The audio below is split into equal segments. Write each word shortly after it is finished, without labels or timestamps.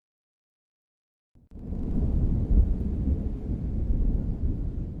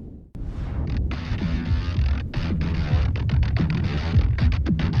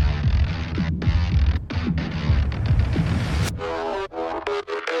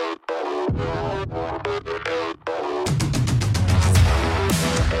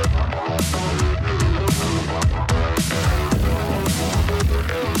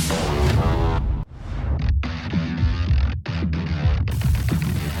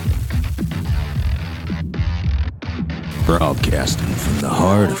Broadcasting from the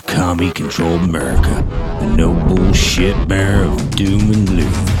heart of commie-controlled America, the no bullshit bearer of doom and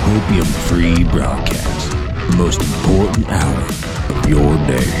gloom, opium-free broadcast, the most important hour of your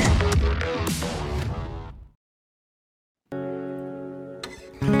day.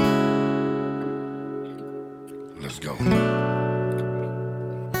 Let's go.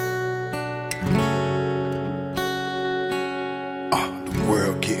 The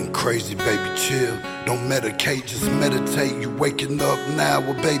world getting crazy, baby, chill. Don't medicate, just meditate. You waking up now,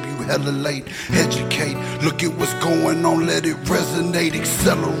 well, baby, you hella late. Educate, look at what's going on, let it resonate,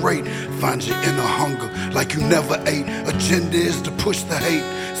 accelerate. Find your inner hunger like you never ate. Agenda is to push the hate.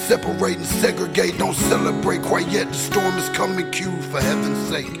 Separate and segregate, don't celebrate quite yet. The storm is coming, Q, for heaven's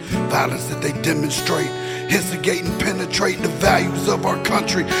sake. Violence that they demonstrate, instigate and penetrate the values of our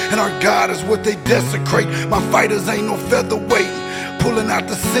country. And our God is what they desecrate. My fighters ain't no featherweight, pulling out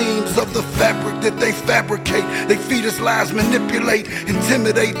the seams of the fabric that they fabricate. They feed us lies, manipulate,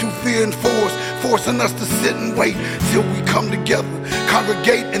 intimidate through fear and force, forcing us to sit and wait till we come together,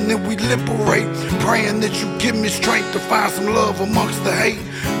 congregate, and then we liberate. Praying that you give me strength to find some love amongst the hate.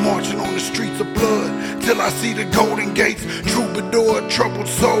 Marching on the streets of blood till I see the golden gates. Troubadour, troubled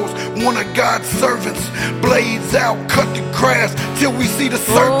souls, one of God's servants. Blades out, cut the grass till we see the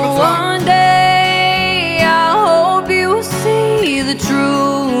serpents. One day I hope you see the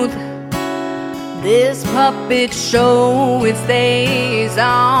truth. This puppet show, it stays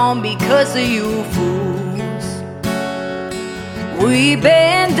on because of you fools. We've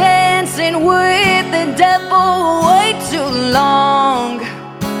been dancing with the devil way too long.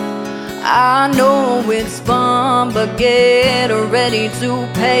 I know it's fun, but get ready to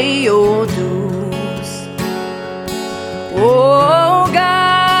pay your dues. Oh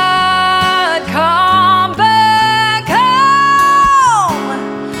God, come back home.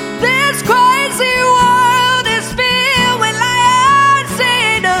 This crazy world is filled with liars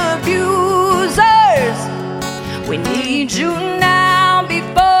and abusers. We need you now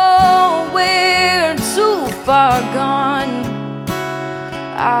before we're too far gone.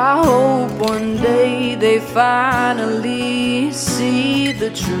 I hope one day they finally see the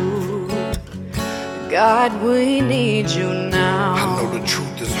truth. God, we need you now. I know the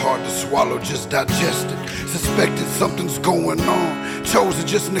truth is hard to swallow, just digest it. Suspected something's going on, chosen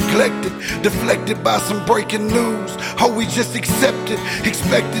just neglected, deflected by some breaking news. Oh, we just accepted,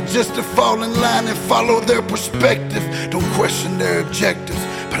 expected just to fall in line and follow their perspective. Don't question their objectives,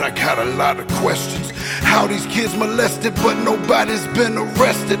 but I got a lot of questions. How these kids molested, but nobody's been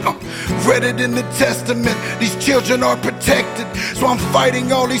arrested. Read it in the testament, these children are protected. So I'm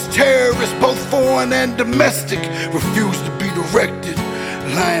fighting all these terrorists, both foreign and domestic. Refuse to be directed,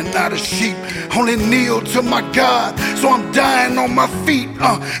 lying not a sheep. Only kneel to my God, so I'm dying on my feet.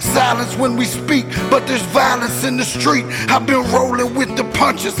 Silence when we speak, but there's violence in the street. I've been rolling with the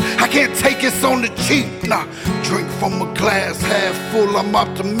punches, I can't take it on the cheap. Nah, drink from a glass half full, I'm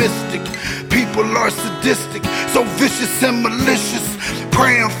optimistic. People are sadistic, so vicious and malicious.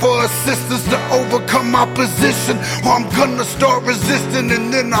 Praying for assistance to overcome opposition, or I'm gonna start resisting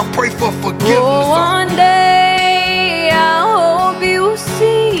and then I'll pray for forgiveness. Oh, one day I hope you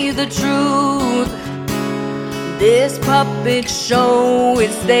see the truth. This puppet show,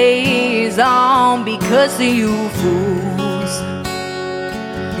 it stays on because of you fools.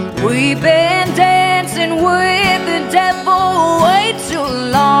 We've been dancing with the devil way too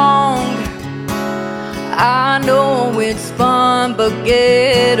long. I know it's fun, but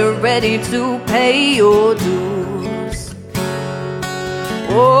get ready to pay your dues.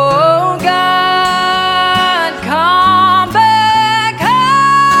 Oh God, come back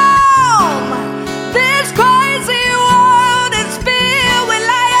home. This crazy world is filled with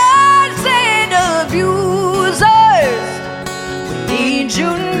liars and abusers. We need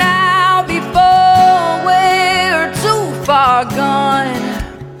you now before we're too far gone.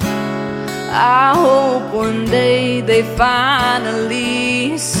 I hope one day they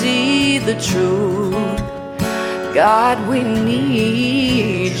finally see the truth. God, we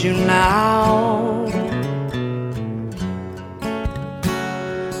need you now.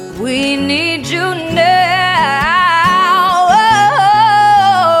 We need you now.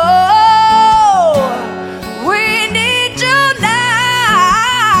 Oh, we need you now.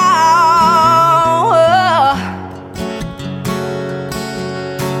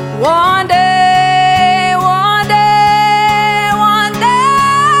 One day.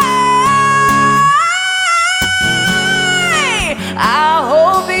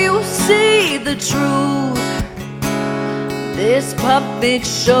 The truth. This puppet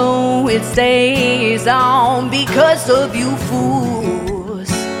show, it stays on because of you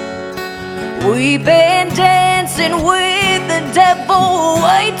fools. We've been dancing with the devil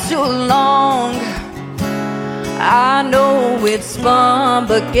way too long. I know it's fun,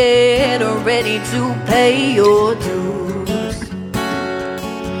 but get ready to pay your dues.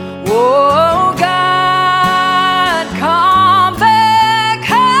 Oh God, come back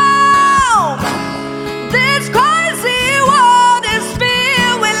home. This crazy world is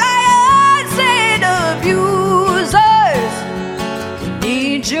filled with liars and abusers.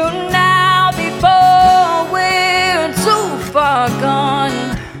 Need you now before we're too far gone.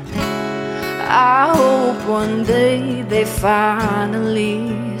 I hope one day they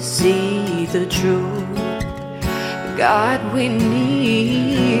finally see the truth. God, we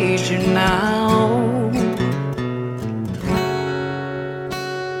need you now.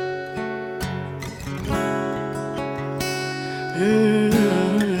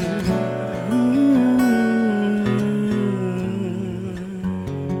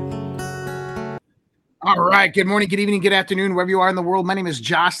 All right. Good morning, good evening, good afternoon, wherever you are in the world. My name is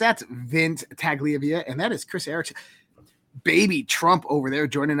Josh. That's Vince Tagliavia, and that is Chris Eryx. Baby Trump over there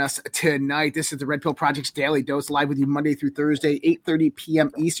joining us tonight. This is the Red Pill Project's Daily Dose, live with you Monday through Thursday, 8:30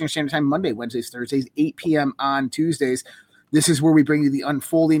 p.m. Eastern Standard Time, Monday, Wednesdays, Thursdays, 8 p.m. on Tuesdays. This is where we bring you the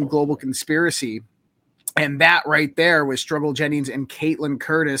unfolding global conspiracy. And that right there was Struggle Jennings and Caitlin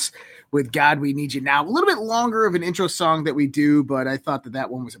Curtis with God, We Need You Now. A little bit longer of an intro song that we do, but I thought that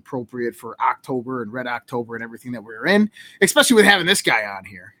one was appropriate for October and Red October and everything that we're in, especially with having this guy on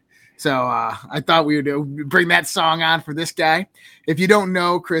here. So I thought we would bring that song on for this guy. If you don't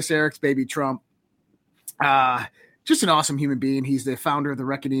know Chris Eryx, Baby Trump, just an awesome human being. He's the founder of the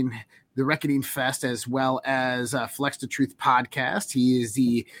Reckoning Fest, as well as Flex the Truth podcast. He is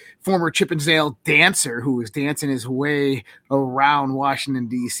the former Chippensdale dancer who was dancing his way around Washington,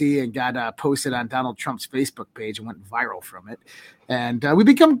 D.C. and got posted on Donald Trump's Facebook page and went viral from it. And we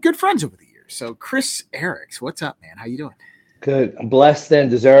become good friends over the years. So Chris Eryx, what's up, man? How you doing? Good. I'm blessed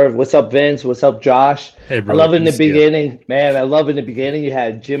and deserved. What's up, Vince? What's up, Josh? Hey, bro. I love in the beginning, man. I love in the beginning you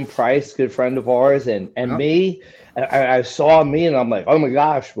had Jim Price, good friend of ours, and me. I saw me and I'm like, oh my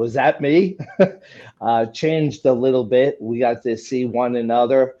gosh, was that me? Changed a little bit. We got to see one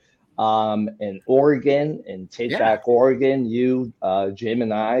another in Oregon, in Take Back, Oregon. You, Jim,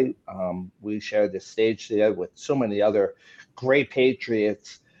 and I, we shared the stage together with so many other great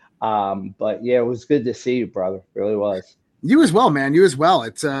patriots. But yeah, it was good to see you, brother. It really was. You as well, man. You as well.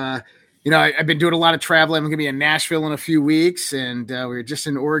 It's I've been doing a lot of traveling. I'm going to be in Nashville in a few weeks, and we were just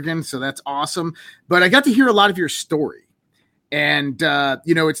in Oregon, so that's awesome. But I got to hear a lot of your story, and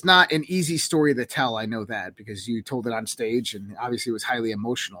it's not an easy story to tell. I know that because you told it on stage, and obviously it was highly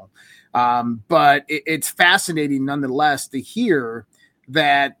emotional. But it's fascinating nonetheless to hear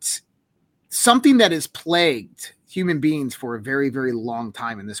that something that has plagued human beings for a very, very long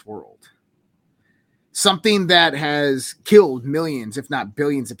time in this world. Something that has killed millions, if not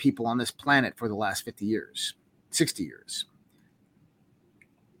billions of people on this planet for the last 50 years, 60 years,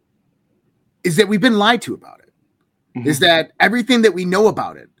 is that we've been lied to about it. Mm-hmm. Is that everything that we know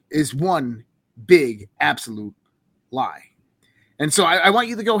about it is one big, absolute lie. And so I want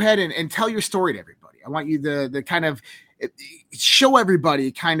you to go ahead and tell your story to everybody. I want you to kind of show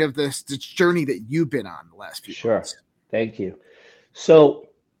everybody kind of this journey that you've been on the last few months. Thank you. So,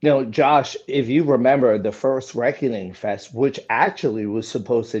 Josh, if you remember the first Reckoning Fest, which actually was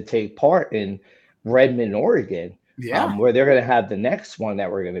supposed to take part in Redmond, Oregon, where they're going to have the next one that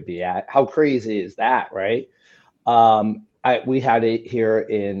we're going to be at. How crazy is that, right? We had it here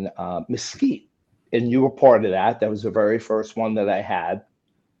in Mesquite, and you were part of that. That was the very first one that I had.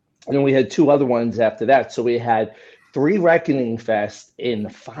 And then we had two other ones after that. So we had 3 Reckoning Fest in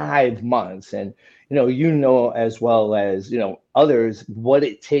 5 months. And as well as, others, what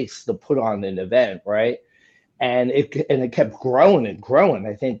it takes to put on an event, right? And it kept growing and growing.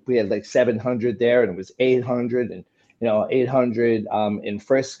 I think we had like 700 there, and it was 800 and, 800 in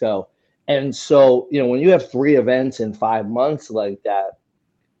Frisco. And so, when you have 3 events in 5 months like that,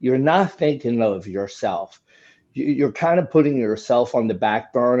 you're not thinking of yourself. You're kind of putting yourself on the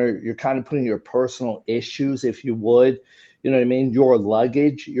back burner. You're kind of putting your personal issues, if you would, you know what I mean? Your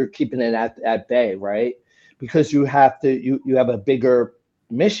luggage, you're keeping it at bay, right? Because you have a bigger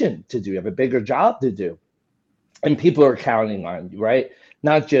mission to do. You have a bigger job to do. And people are counting on you, right?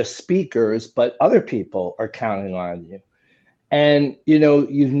 Not just speakers, but other people are counting on you. And,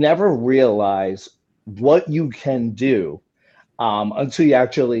 you never realize what you can do until you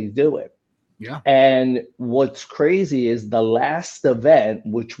actually do it. Yeah. And what's crazy is the last event,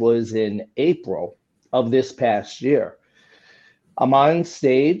 which was in April of this past year, I'm on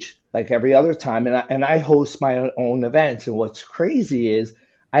stage like every other time, and I host my own events. And what's crazy is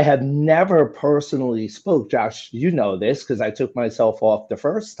I have never personally spoke. Josh, you know this because I took myself off the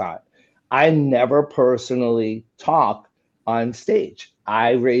first time. I never personally talk on stage.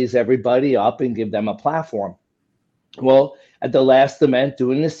 I raise everybody up and give them a platform. Well, at the last event,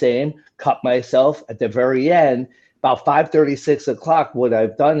 doing the same, cut myself at the very end, about 5:30, 6 o'clock. What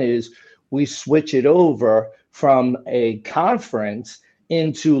I've done is we switch it over from a conference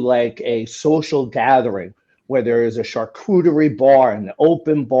into like a social gathering where there is a charcuterie bar and an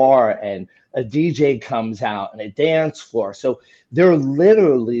open bar and a DJ comes out and a dance floor. So they're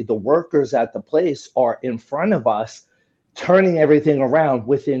literally, the workers at the place are in front of us, turning everything around.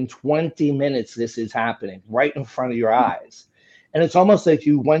 Within 20 minutes, this is happening right in front of your eyes. And it's almost like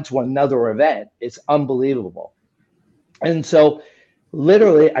you went to another event. It's unbelievable. And so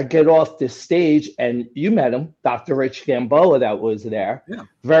literally I get off this stage, and you met him, Dr. Rich Gamboa, that was there. Yeah.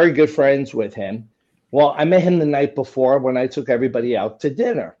 Very good friends with him. Well, I met him the night before when I took everybody out to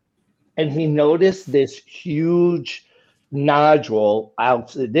dinner, and he noticed this huge nodule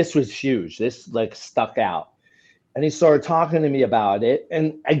out. This was huge. This like stuck out. And he started talking to me about it.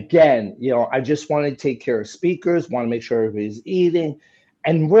 And again, I just want to take care of speakers, want to make sure everybody's eating,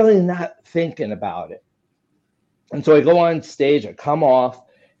 and really not thinking about it. And so I go on stage, I come off,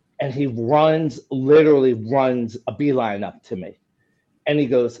 and he literally runs a beeline up to me. And he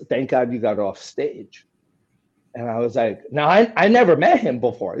goes, "Thank God you got off stage." And I was like, now I never met him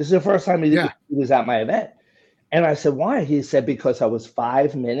before. This is the first time he was at my event. And I said, "Why?" He said, "Because I was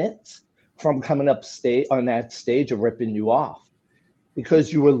 5 minutes from coming up on that stage of ripping you off,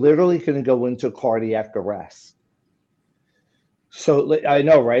 because you were literally going to go into cardiac arrest." So I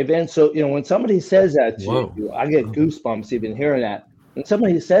know, right, Vin? So, when somebody says that to you, I get goosebumps even hearing that. When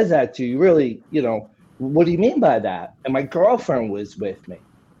somebody says that to you, really, what do you mean by that? And my girlfriend was with me.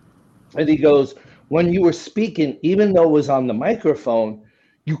 And he goes, "When you were speaking, even though it was on the microphone,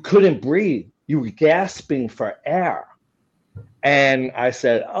 you couldn't breathe. You were gasping for air." And I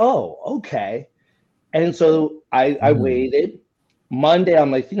said, "Oh, okay." And so I waited. Monday,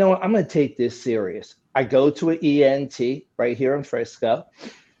 I'm like, you know what? I'm going to take this serious. I go to an ENT right here in Frisco.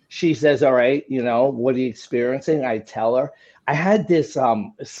 She says, "All right, what are you experiencing?" I tell her. I had this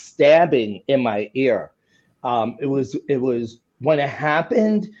stabbing in my ear. It was when it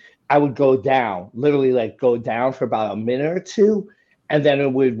happened, I would go down, literally like go down for about a minute or two, and then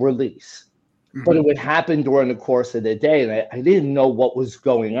it would release. Mm-hmm. But it would happen during the course of the day, and I didn't know what was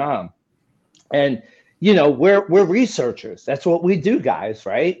going on. And we're researchers. That's what we do, guys,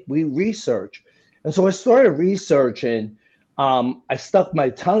 right? We research. And so I started researching. I stuck my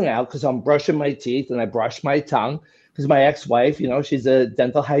tongue out because I'm brushing my teeth, and I brushed my tongue because my ex-wife, she's a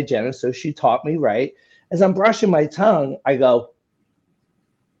dental hygienist, so she taught me right. As I'm brushing my tongue, I go,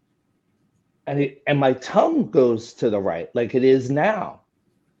 and my tongue goes to the right, like it is now.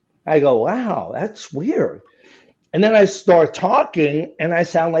 I go, "Wow, that's weird." And then I start talking, and I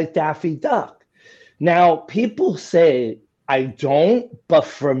sound like Daffy Duck. Now, people say I don't, but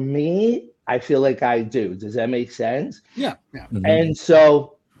for me, I feel like I do. Does that make sense? Yeah. Mm-hmm. And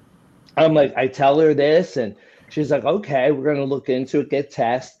so I'm like, I tell her this, and she's like, "Okay, we're going to look into it, get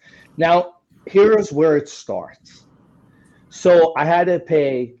tests." Now, here's where it starts. So I had to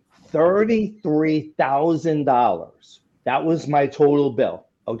pay $33,000. That was my total bill,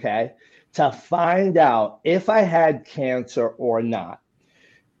 okay, to find out if I had cancer or not.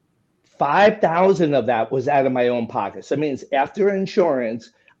 5,000 of that was out of my own pocket. So it means after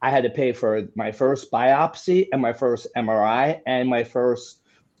insurance, I had to pay for my first biopsy and my first MRI and my first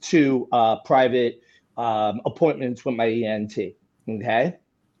 2 private appointments with my ENT. Okay.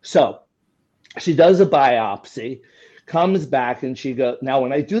 So she does a biopsy, comes back, and she goes, now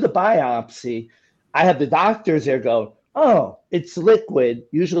when I do the biopsy, I have the doctors there go, "Oh, it's liquid."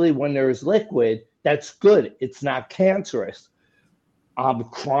 Usually when there's liquid, that's good. It's not cancerous. I'm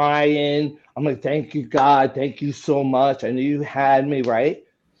crying. I'm like, "Thank you, God. Thank you so much. I knew you had me," right?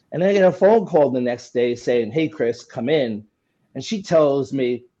 And I get a phone call the next day saying, "Hey, Chris, come in." And she tells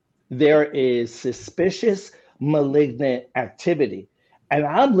me there is suspicious malignant activity. And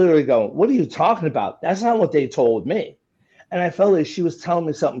I'm literally going, "What are you talking about? That's not what they told me." And I felt like she was telling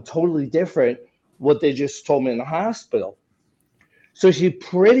me something totally different, what they just told me in the hospital. So she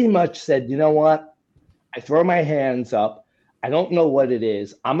pretty much said, "You know what? I throw my hands up. I don't know what it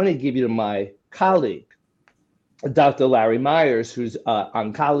is. I'm going to give you to my colleague, Dr. Larry Myers, who's an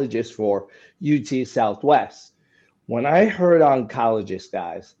oncologist for UT Southwest." When I heard oncologist,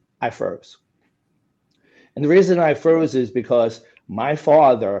 guys, I froze. And the reason I froze is because my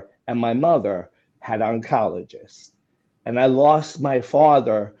father and my mother had oncologists. And I lost my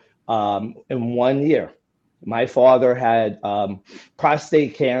father in 1 year. My father had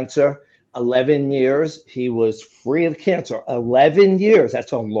prostate cancer, 11 years. He was free of cancer, 11 years.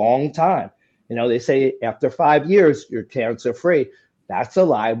 That's a long time. You know, they say after 5 years, you're cancer free. That's a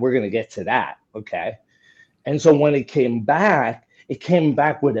lie. We're going to get to that. Okay. And so when it came back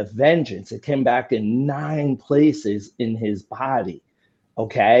with a vengeance. It came back in 9 places in his body.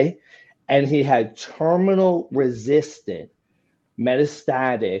 Okay. And he had terminal resistant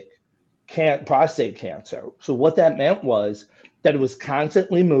metastatic prostate cancer. So what that meant was that it was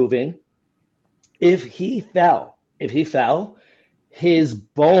constantly moving. If he fell, his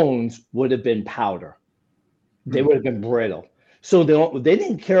bones would have been powder. They would have been brittle. So they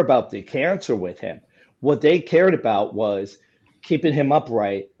didn't care about the cancer with him. What they cared about was keeping him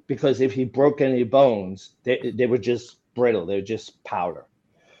upright, because if he broke any bones, they were just brittle. They were just powder.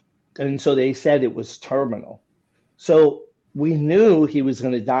 And so they said it was terminal. So we knew he was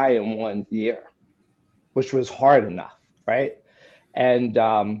going to die in 1 year, which was hard enough, right? And,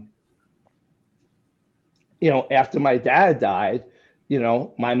 after my dad died,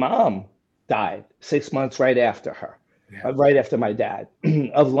 my mom died 6 months right after her, right after my dad,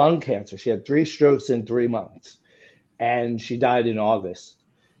 of lung cancer. She had 3 strokes in 3 months, and she died in August.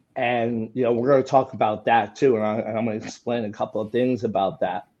 And, we're going to talk about that too. And I'm going to explain a couple of things about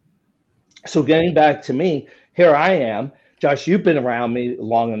that. So getting back to me, here I am. Josh, you've been around me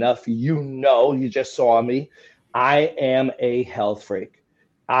long enough. You just saw me. I am a health freak.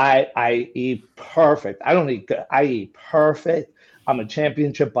 I eat perfect. I don't eat good. I eat perfect. I'm a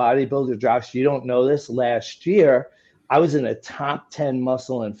championship bodybuilder. Josh, you don't know this. Last year, I was in the top 10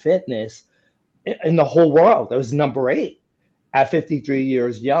 muscle and fitness in the whole world. I was number 8 at 53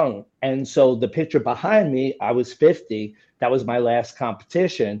 years young. And so the picture behind me, I was 50. That was my last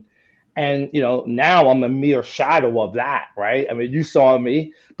competition. And, now I'm a mere shadow of that, right? I mean, you saw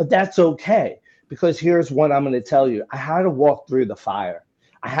me, but that's okay, because here's what I'm going to tell you. I had to walk through the fire.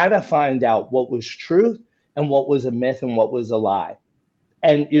 I had to find out what was truth and what was a myth and what was a lie.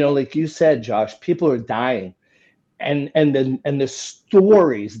 And, like you said, Josh, people are dying. And the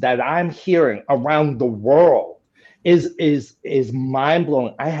stories that I'm hearing around the world is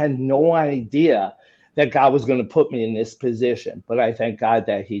mind-blowing. I had no idea that God was going to put me in this position, but I thank God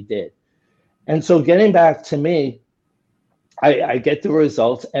that he did. And so getting back to me, I get the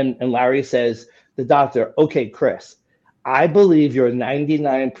results, and Larry says, the doctor, okay, Chris, I believe you're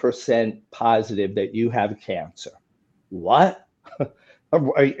 99% positive that you have cancer. What?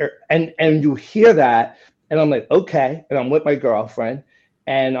 and you hear that, and I'm like, okay. And I'm with my girlfriend,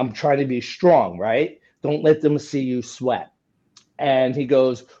 and I'm trying to be strong, right? Don't let them see you sweat. And he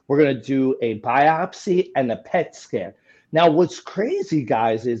goes, we're going to do a biopsy and a PET scan. Now, what's crazy,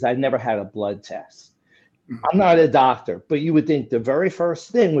 guys, is I never had a blood test. I'm not a doctor, but you would think the very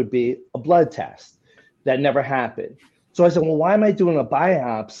first thing would be a blood test. That never happened. So I said, well, why am I doing a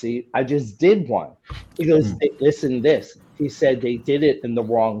biopsy? I just did one. He goes, listen to this. He said they did it in the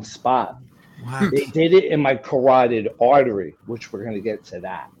wrong spot. Wow. They did it in my carotid artery, which we're going to get to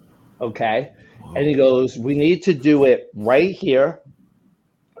that. Okay. Whoa. And he goes, we need to do it right here.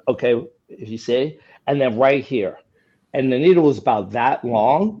 Okay. If you see, and then right here. And the needle was about that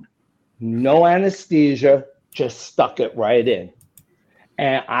long, no anesthesia, just stuck it right in.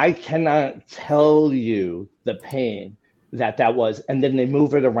 And I cannot tell you the pain that was. And then they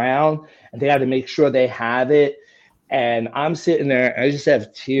move it around, and they got to make sure they have it. And I'm sitting there, and I just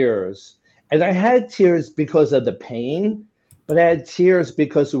have tears. And I had tears because of the pain, but I had tears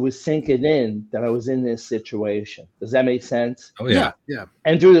because it was sinking in that I was in this situation. Does that make sense? Oh, yeah. Yeah.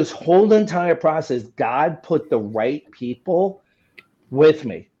 And through this whole entire process, God put the right people with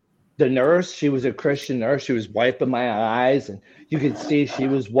me. The nurse, she was a Christian nurse. She was wiping my eyes, and you could see she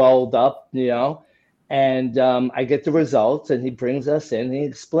was welled up, And I get the results, and he brings us in, and he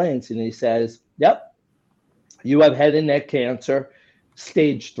explains, and he says, yep, you have head and neck cancer,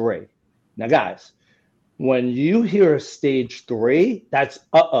 stage 3. Now, guys, when you hear stage 3, that's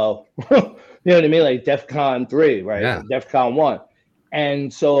uh-oh. You know what I mean? Like DEFCON 3, right? Yeah. DEFCON 1.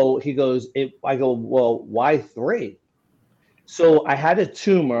 And so he goes, I go, well, why 3? So I had a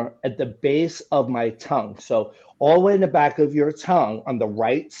tumor at the base of my tongue. So all the way in the back of your tongue on the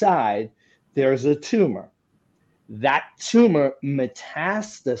right side, there's a tumor. That tumor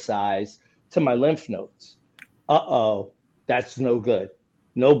metastasized to my lymph nodes. Uh-oh, that's no good.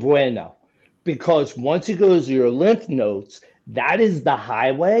 No bueno. Because once it goes to your lymph nodes, that is the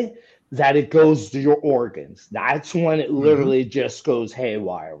highway that it goes to your organs. That's when it literally just goes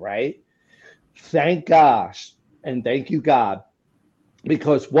haywire, right? Thank gosh, and thank you, God,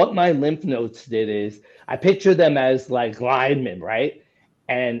 because what my lymph nodes did is I picture them as like linemen, right?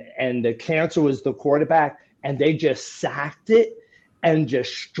 And the cancer was the quarterback, and they just sacked it and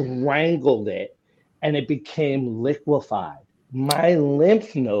just strangled it, and it became liquefied. My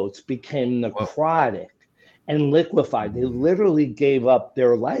lymph nodes became necrotic and liquefied. They literally gave up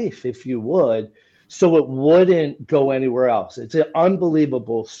their life, if you would, so it wouldn't go anywhere else. It's an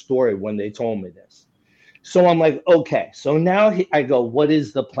unbelievable story when they told me this. So I'm like, okay. So now I go, what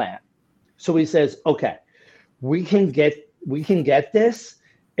is the plan? So he says, okay, we can get this.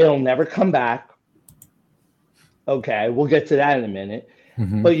 It'll never come back. Okay, we'll get to that in a minute.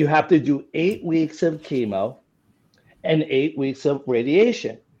 Mm-hmm. But you have to do 8 weeks of chemo and 8 weeks of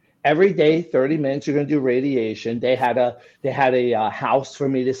radiation. Every day, 30 minutes, you're going to do radiation. They had a house for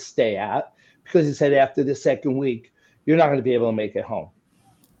me to stay at because he said after the second week, you're not going to be able to make it home.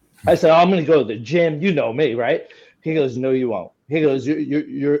 I said, I'm going to go to the gym. You know me, right? He goes, no, you won't. He goes,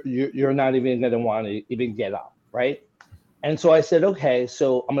 you're not even going to want to even get up, right? And so I said, okay,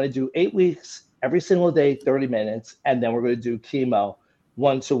 so I'm going to do 8 weeks, every single day, 30 minutes, and then we're going to do chemo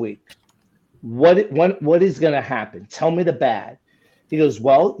once a week. What is going to happen? Tell me the bad. He goes,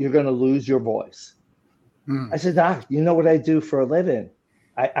 well, you're going to lose your voice. I said, Doc, you know what I do for a living?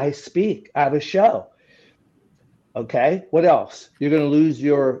 I speak. I have a show. Okay, what else? You're going to lose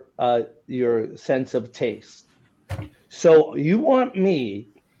your sense of taste. So you want me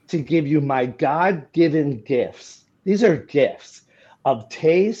to give you my God-given gifts. These are gifts of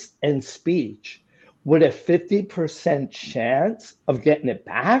taste and speech with a 50% chance of getting it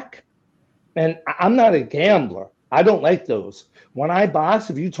back? And I'm not a gambler. I don't like those. When I box,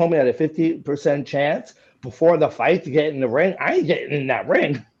 if you told me I had a 50% chance before the fight to get in the ring, I ain't getting in that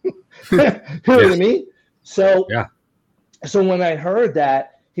ring. You know what I mean? So, so when I heard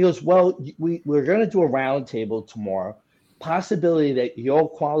that, he goes, well, we're going to do a round table tomorrow, possibility that you'll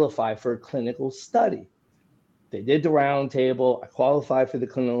qualify for a clinical study. They did the round table. I qualified for the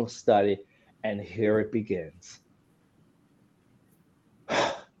clinical study, and here it begins.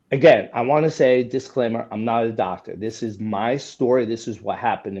 Again, I want to say, disclaimer, I'm not a doctor. This is my story. This is what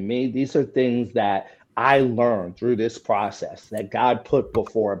happened to me. These are things that I learned through this process that God put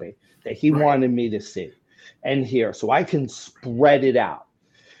before me, that he wanted me to see and hear, so I can spread it out.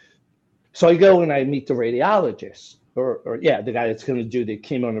 So I go and I meet the radiologist, or the guy that's going to do the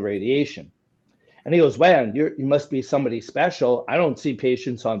chemo and the radiation. And he goes, man, you must be somebody special. I don't see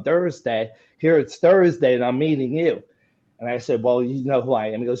patients on Thursday. Here it's Thursday, and I'm meeting you. And I said, well, you know who I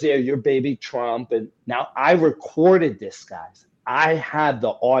am. He goes, yeah, you're baby Trump. And now I recorded this, guys. I had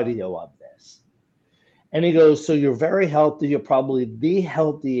the audio of this. And he goes, so you're very healthy. You're probably the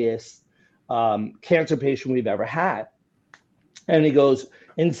healthiest cancer patient we've ever had. And he goes,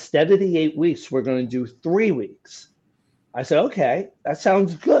 instead of the 8 weeks, we're going to do 3 weeks. I said, okay, that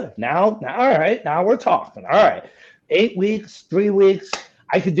sounds good. Now, all right, now we're talking. All right, 8 weeks, 3 weeks,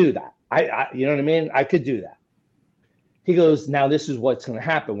 I could do that. I you know what I mean? I could do that. He goes, now this is what's going to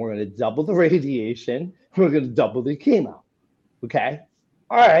happen. We're going to double the radiation. We're going to double the chemo. Okay,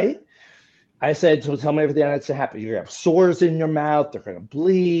 all right. I said, so tell me everything that's to happen. You're going to have sores in your mouth. They're going to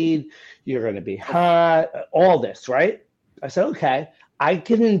bleed. You're going to be hot, all this, right? I said, okay, I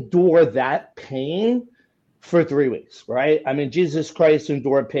can endure that pain for 3 weeks, right? I mean, Jesus Christ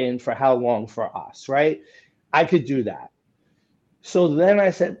endured pain for how long for us, right? I could do that. So then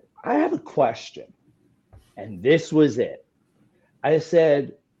I said, I have a question. And this was it. I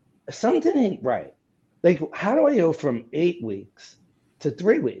said, something ain't right. Like, how do I go from 8 weeks to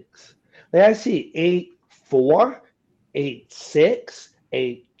 3 weeks? Like, I see 8-4, 8-6,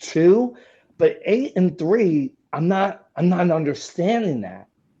 8-2, but 8 and 3, I'm not understanding that.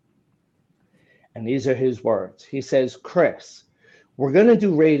 And these are his words. He says, Chris, we're going to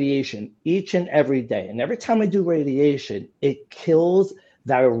do radiation each and every day. And every time I do radiation, it kills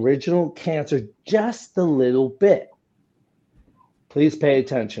that original cancer just a little bit. Please pay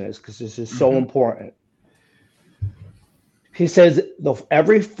attention to this because this is so important. He says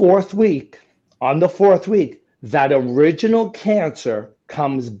every 4th week, on the 4th week, that original cancer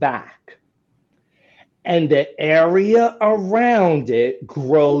comes back. And the area around it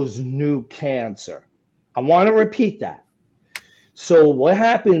grows new cancer. I want to repeat that. So what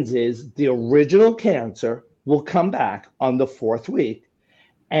happens is the original cancer will come back on the 4th week,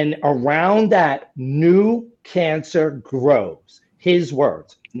 and around that, new cancer grows. His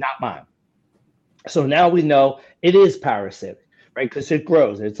words, not mine. So now we know it is parasitic, right? Because it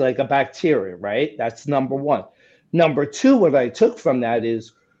grows. It's like a bacteria, right? That's number one. Number two, what I took from that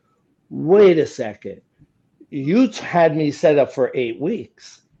is, wait a second. You had me set up for 8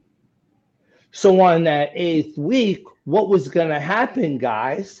 weeks. So on that 8th week, what was going to happen,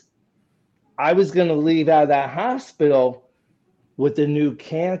 guys? I was going to leave out of that hospital with the new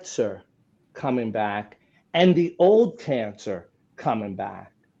cancer coming back, and the old cancer coming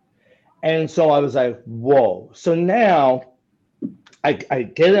back. And so I was like, whoa. So now I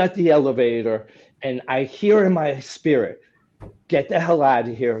get at the elevator and I hear in my spirit, get the hell out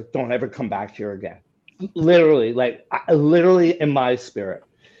of here. Don't ever come back here again. Literally, literally in my spirit.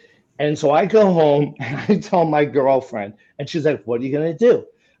 And so I go home and I tell my girlfriend, and she's like, what are you going to do?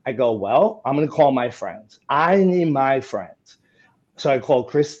 I go, well, I'm going to call my friends. I need my friends. So I called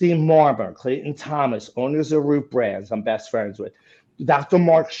Christine Marmer, Clayton Thomas, owners of Root Brands, I'm best friends with. Dr.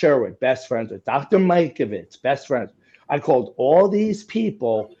 Mark Sherwood, best friends with. Dr. Mikovits, best friends. I called all these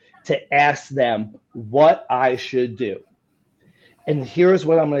people to ask them what I should do. And here's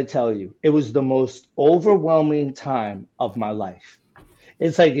what I'm going to tell you. It was the most overwhelming time of my life.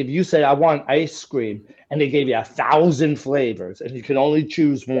 It's like if you said, I want ice cream, and they gave you 1,000 flavors, and you can only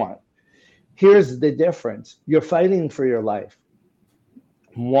choose one. Here's the difference. You're fighting for your life.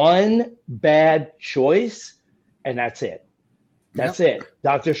 One bad choice, and that's it. That's it.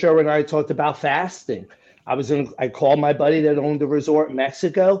 Dr. Sherwood and I talked about fasting. I called my buddy that owned the resort in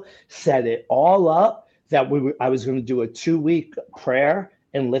Mexico, set it all up that I was going to do a 2-week prayer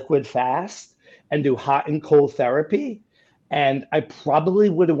and liquid fast and do hot and cold therapy. And I probably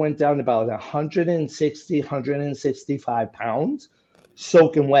would have went down about 160, 165 pounds,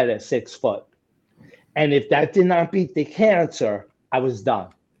 soaking wet at 6 foot. And if that did not beat the cancer, I was done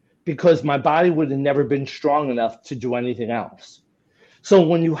because my body would have never been strong enough to do anything else. So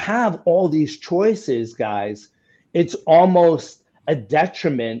when you have all these choices, guys, it's almost a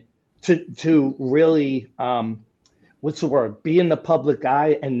detriment to really, be in the public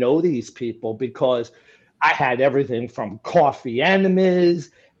eye and know these people, because I had everything from coffee enemas,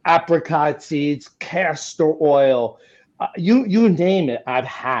 apricot seeds, castor oil, you name it, I've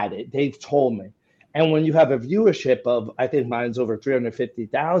had it. They've told me. And when you have a viewership of, I think mine's over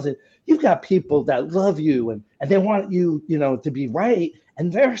 350,000, you've got people that love you and they want you, to be right.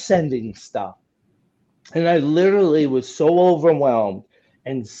 And they're sending stuff. And I literally was so overwhelmed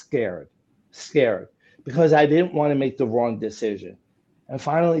and scared because I didn't want to make the wrong decision. And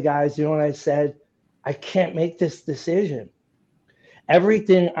finally, guys, you know what I said? I can't make this decision.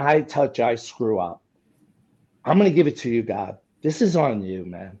 Everything I touch, I screw up. I'm going to give it to you, God. This is on you,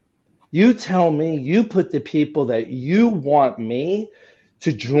 man. You tell me, you put the people that you want me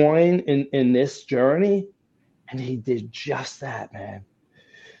to join in this journey. And he did just that, man.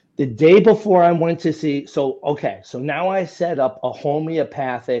 The day before I went to see, so now I set up a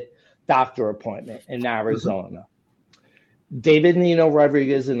homeopathic doctor appointment in Arizona. David Nino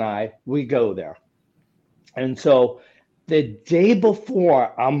Rodriguez and I, we go there. And so the day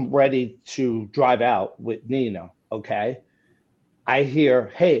before I'm ready to drive out with Nino, I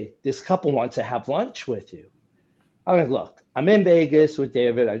hear, hey, this couple wants to have lunch with you. I'm like, look, I'm in Vegas with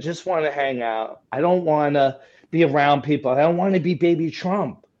David. I just want to hang out. I don't want to be around people. I don't want to be baby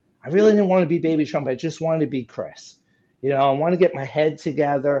Trump. I really didn't want to be baby Trump. I just wanted to be Chris. I want to get my head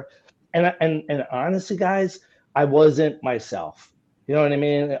together. And honestly, guys, I wasn't myself. You know what I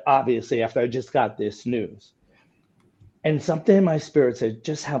mean? Obviously, after I just got this news. And something in my spirit said,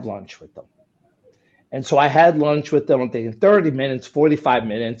 just have lunch with them. And so I had lunch with them. I'm thinking 30 minutes, 45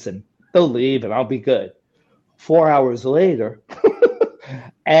 minutes, and they'll leave and I'll be good. 4 hours later,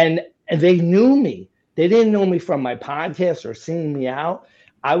 and they knew me. They didn't know me from my podcast or seeing me out.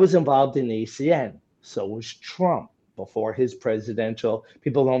 I was involved in ACN. So was Trump before his presidential.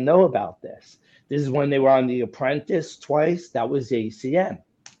 People don't know about this. This is when they were on The Apprentice twice. That was ACN.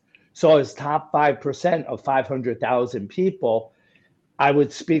 So I was top 5% of 500,000 people. I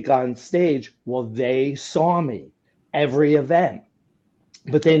would speak on stage. Well, they saw me every event,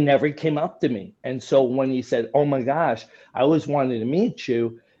 but they never came up to me. And so when he said, oh my gosh, I always wanted to meet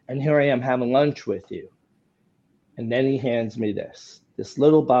you, and here I am having lunch with you. And then he hands me this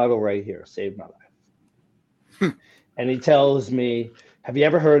little bottle right here, saved my life. And he tells me, have you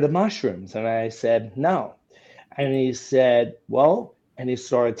ever heard of mushrooms? And I said, no. And he said, well, and he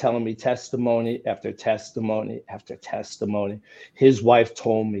started telling me testimony after testimony after testimony. His wife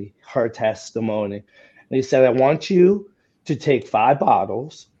told me her testimony. And he said, I want you to take 5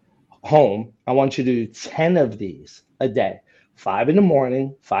 bottles home. I want you to do 10 of these a day, 5 in the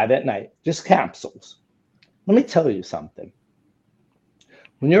morning, 5 at night, just capsules. Let me tell you something.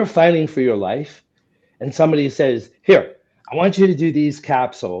 When you're fighting for your life and somebody says, here, I want you to do these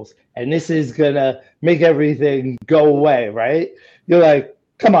capsules and this is going to make everything go away, right? You're like,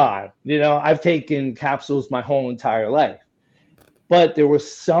 come on, I've taken capsules my whole entire life. But there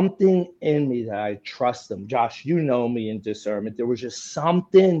was something in me that I trust them. Josh, you know me in discernment. There was just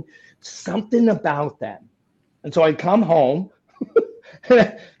something about them. And so I come home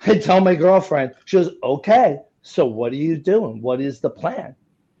I tell my girlfriend, she goes, okay, so what are you doing? What is the plan?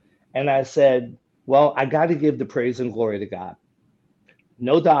 And I said, well, I got to give the praise and glory to God.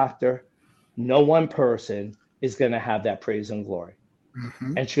 No doctor, no one person is going to have that praise and glory.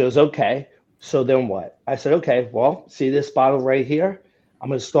 Mm-hmm. And she goes, okay, so then what? I said, okay, well, see this bottle right here? I'm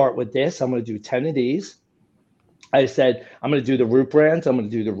going to start with this. I'm going to do 10 of these. I said, I'm going to do the root brands. I'm going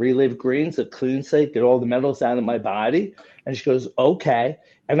to do the Relive Greens, the Clean Slate, get all the metals out of my body. And she goes, okay.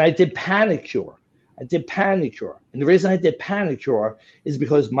 And I did Panicure. And the reason I did Panicure is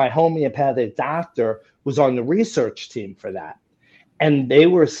because my homeopathic doctor was on the research team for that. And they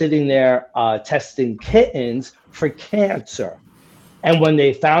were sitting there testing kittens for cancer. And when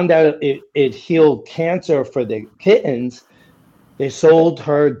they found out it healed cancer for the kittens, they sold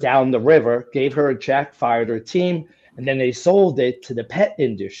her down the river, gave her a check, fired her team, and then they sold it to the pet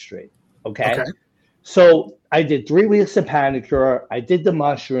industry. Okay. So I did 3 weeks of Panicure. I did the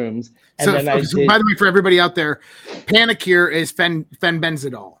mushrooms. And so by the way, for everybody out there, Panicure is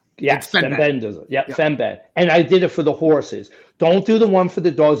fenbenzidol. Yes, fenbendazole. Yep, Fenben. And I did it for the horses. Don't do the one for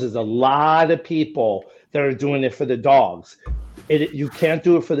the dogs. There's a lot of people that are doing it for the dogs. You can't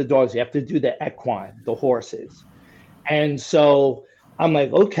do it for the dogs. You have to do the equine, the horses. And so I'm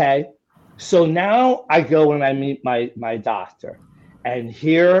like, okay. So now I go and I meet my doctor. And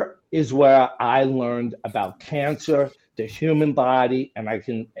here is where I learned about cancer, the human body, and I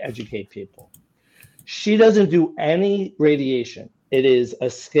can educate people. She doesn't do any radiation. It is a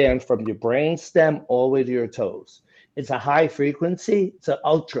scan from your brain stem all the way to your toes. It's a high frequency. It's an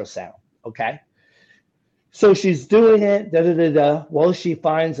ultrasound, okay? So she's doing it, Well, she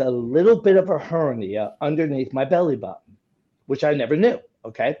finds a little bit of a hernia underneath my belly button, which I never knew,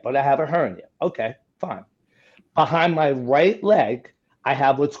 okay? But I have a hernia. Okay, fine. Behind my right leg, I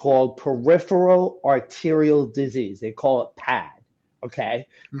have what's called peripheral arterial disease. They call it PAD, okay?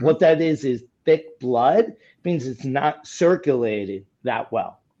 Mm-hmm. What that is thick blood. It means it's not circulating that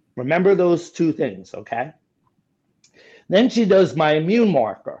well. Remember those two things, okay? Then she does my immune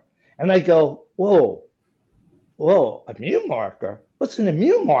marker. And I go, whoa, immune marker? What's an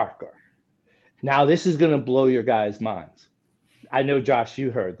immune marker? Now, this is going to blow your guys' minds. I know, Josh,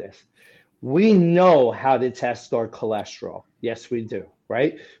 you heard this. We know how to test our cholesterol. Yes, we do,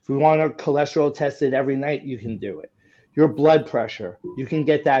 right? If we want our cholesterol tested every night, you can do it. Your blood pressure, you can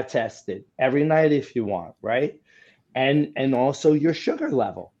get that tested every night if you want, right? And also your sugar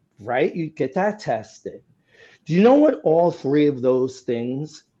level, right? You get that tested. Do you know what all 3 of those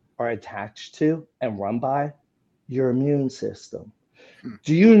things are attached to and run by? Your immune system.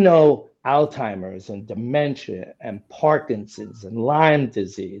 Do you know Alzheimer's and dementia and Parkinson's and Lyme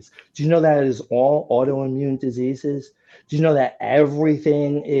disease? Do you know that is all autoimmune diseases? Do you know that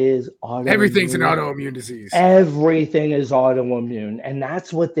everything is autoimmune? Everything's an autoimmune disease. Everything is autoimmune. And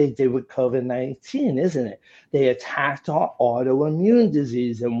that's what they did with COVID-19, isn't it? They attacked our autoimmune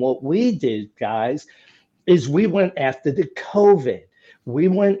disease. And what we did, guys, is we went after the COVID. We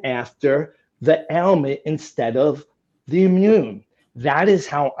went after the ailment instead of the immune. That is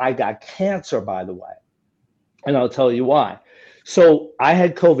how I got cancer, by the way. And I'll tell you why. So I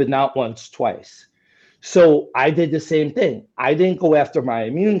had COVID not once, twice. So I did the same thing. I didn't go after my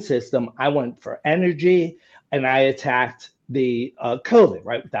immune system. I went for energy and I attacked the COVID,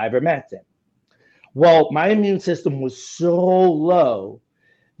 right, with ivermectin. Well, my immune system was so low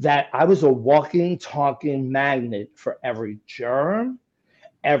that I was a walking, talking magnet for every germ,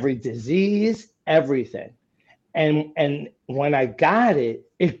 every disease, everything. And when I got it,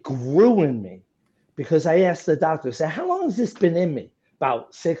 it grew in me because I asked the doctor, I said, how long has this been in me?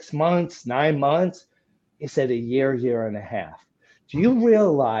 About 6 months, 9 months? He said a year and a half. Do you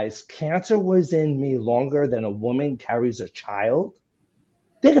realize cancer was in me longer than a woman carries a child?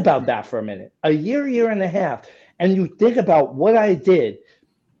 Think about that for a minute. A year and a half. And you think about what I did,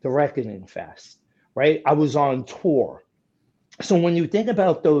 the Reckoning Fest, right? I was on tour. So when you think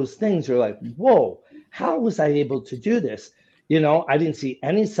about those things, you're like, whoa, how was I able to do this? You know, I didn't see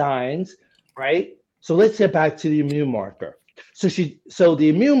any signs, right? So let's get back to the immune marker. So the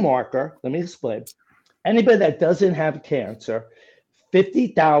immune marker, let me explain. Anybody that doesn't have cancer,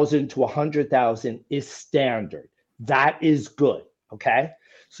 50,000 to 100,000 is standard. That is good, okay?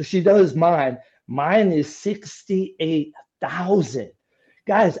 So she does mine. Mine is 68,000.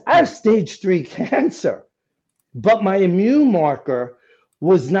 Guys, I have stage 3 cancer, but my immune marker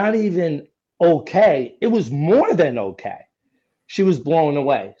was not even okay. It was more than okay. She was blown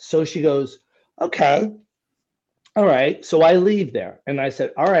away. So she goes, okay, all right. So I leave there. And I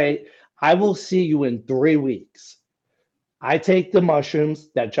said, all right, I will see you in 3 weeks. I take the mushrooms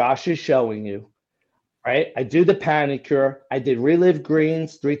that Josh is showing you. right? I do the panicure. I did relive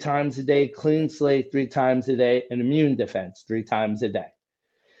greens 3 times a day, clean slate 3 times a day, and immune defense 3 times a day.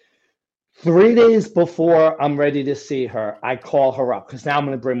 3 days before I'm ready to see her, I call her up because now I'm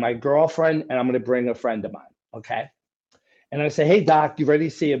going to bring my girlfriend and I'm going to bring a friend of mine. Okay. And I say, hey, doc, you ready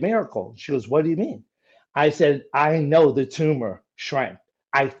to see a miracle? She goes, what do you mean? I said, I know the tumor shrank.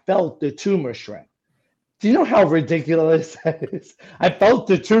 I felt the tumor shrink. Do you know how ridiculous that is? I felt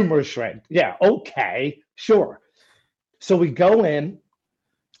the tumor shrink. Yeah, okay, sure. So we go in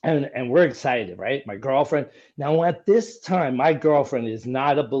and we're excited, right? My girlfriend. Now at this time, my girlfriend is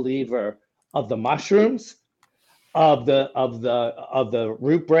not a believer of the mushrooms, of the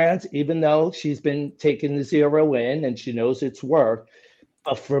root brands, even though she's been taking the zero in and she knows its work.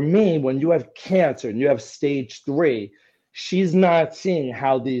 But for me, when you have cancer and you have stage 3, she's not seeing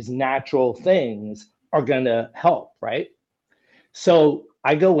how these natural things are going to help, right? So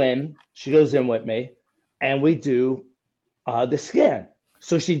I go in, she goes in with me, and we do the scan.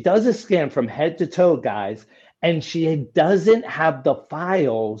 So she does a scan from head to toe, guys, and she doesn't have the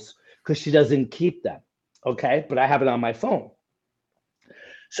files because she doesn't keep them, okay? But I have it on my phone.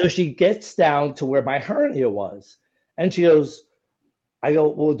 So she gets down to where my hernia was, and she goes, I go,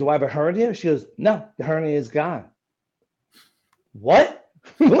 well, do I have a hernia? She goes, no, the hernia is gone. What?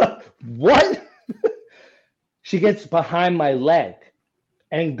 What? She gets behind my leg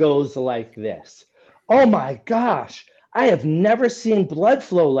and goes like this. Oh my gosh, I have never seen blood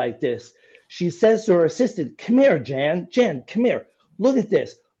flow like this. She says to her assistant, come here, Jan, come here. Look at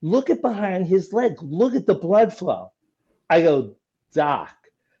this. Look at behind his leg. Look at the blood flow. I go, doc,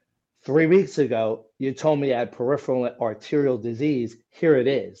 3 weeks ago, you told me I had peripheral arterial disease. Here it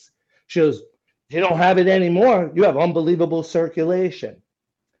is. She goes, you don't have it anymore. You have unbelievable circulation.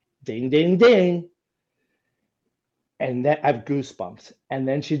 Ding, ding, ding. And then I have goosebumps. And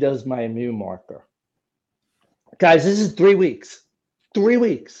then she does my immune marker. Guys, this is 3 weeks. 3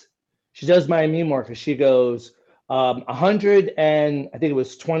 weeks. She does my immune marker. She goes, 100 and I think it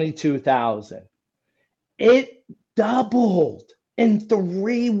was 22,000. It doubled in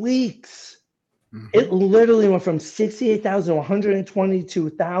 3 weeks. Mm-hmm. It literally went from 68,000 to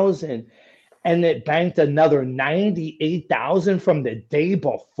 122,000, and it banked another 98,000 from the day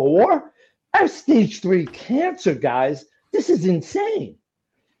before. I have stage 3 cancer, guys. This is insane.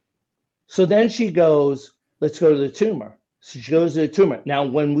 So then she goes, let's go to the tumor. So she goes to the tumor. Now,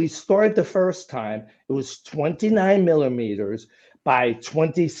 when we started the first time, it was 29 millimeters by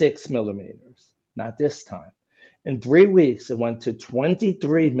 26 millimeters. Not this time. In 3 weeks, it went to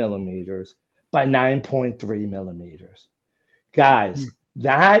 23 millimeters by 9.3 millimeters. Guys,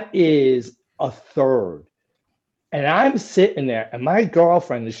 that is a third. And I'm sitting there, and my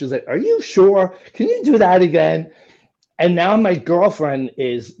girlfriend, she's like, are you sure? Can you do that again? And now my girlfriend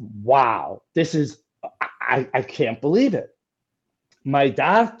is, wow, this is, I can't believe it. My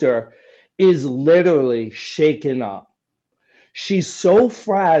doctor is literally shaken up. She's so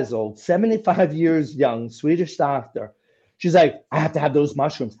frazzled, 75 years young, Swedish doctor. She's like, I have to have those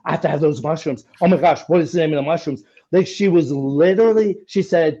mushrooms. I have to have those mushrooms. Oh my gosh, what is the name of the mushrooms? Like she was literally, she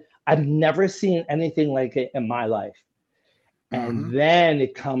said, I've never seen anything like it in my life. And then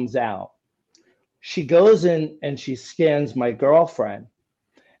it comes out. She goes in and she scans my girlfriend.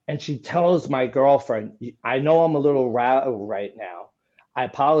 And she tells my girlfriend, I know I'm a little rattled right now. I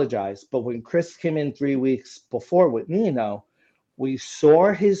apologize. But when Chris came in 3 weeks before with Nino, we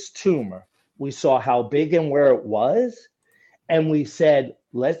saw his tumor. We saw how big and where it was. And we said,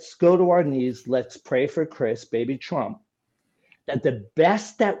 let's go to our knees. Let's pray for Chris, baby Trump, that the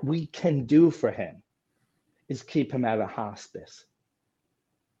best that we can do for him is keep him out of hospice.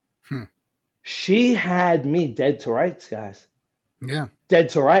 She had me dead to rights, guys. Yeah. Dead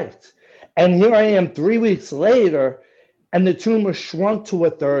to rights. And here I am 3 weeks later, and the tumor shrunk to a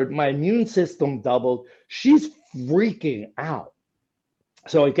third. My immune system doubled. She's freaking out.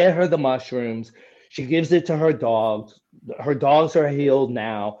 So I get her the mushrooms. She gives it to her dogs. Her dogs are healed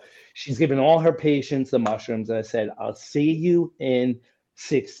now. She's given all her patients the mushrooms. And I said, I'll see you in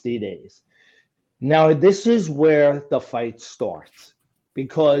 60 days. Now, this is where the fight starts.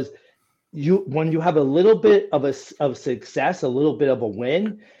 Because when you have a little bit of success, a little bit of a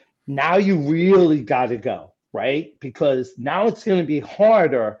win, now you really got to go, right? Because now it's going to be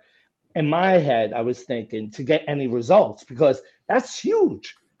harder. In my head, I was thinking to get any results because that's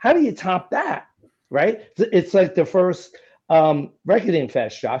huge. How do you top that, right? It's like the first Reckoning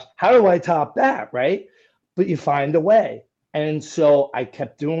Fest, Josh. How do I top that, right? But you find a way. And so I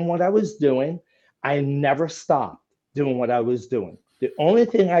kept doing what I was doing. I never stopped doing what I was doing. The only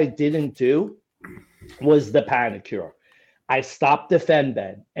thing I didn't do was the panicure. I stopped the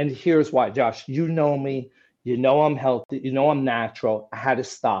fembed. And here's why, Josh. You know me. You know I'm healthy. You know I'm natural. I had to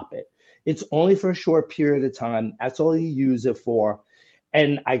stop it. It's only for a short period of time. That's all you use it for.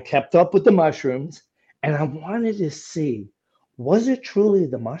 And I kept up with the mushrooms. And I wanted to see, was it truly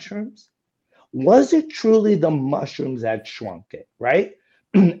the mushrooms? Was it truly the mushrooms that shrunk it, right?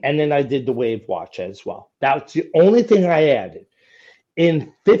 And then I did the wave watch as well. That's the only thing I added.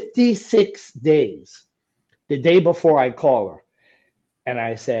 In 56 days, the day before I call her, and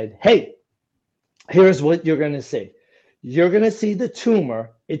I said, hey, here's what you're going to see. You're going to see the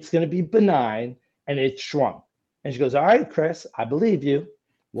tumor. It's going to be benign, and it shrunk. And she goes, all right, Chris, I believe you.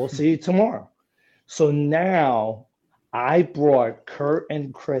 We'll see you tomorrow. So now I brought Kurt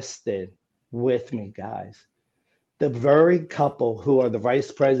and Kristen with me, guys. The very couple who are the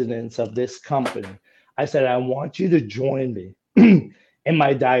vice presidents of this company. I said, I want you to join me in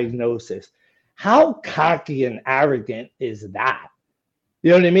my diagnosis. How cocky and arrogant is that?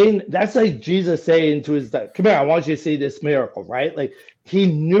 You know what I mean? That's like Jesus saying to his, come here, I want you to see this miracle, right? Like he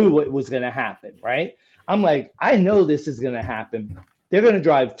knew it was going to happen, right? I'm like, I know this is going to happen. They're going to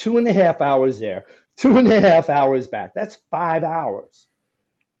drive 2.5 hours there, 2.5 hours back. That's 5 hours.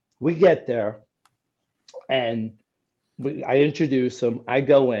 We get there and I introduce them. I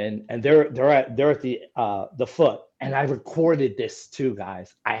go in and they're at the foot. And I recorded this too,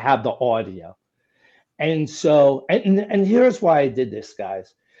 guys. I have the audio. And so, and here's why I did this,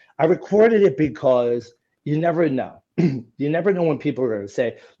 guys. I recorded it because you never know. You never know when people are going to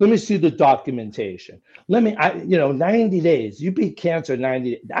say, let me see the documentation. 90 days, you beat cancer 90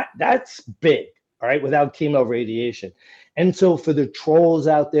 days. That's big, all right, without chemo radiation. And so for the trolls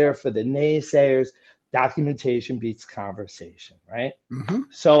out there, for the naysayers, documentation beats conversation, right? Mm-hmm.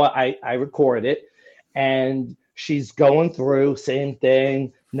 So I record it and she's going through, same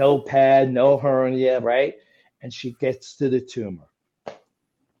thing, no pad, no hernia, right? And she gets to the tumor.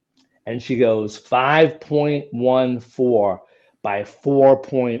 And she goes 5.14 by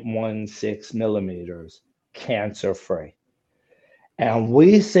 4.16 millimeters, cancer-free. And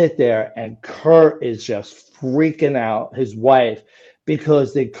we sit there and Kurt is just freaking out, his wife,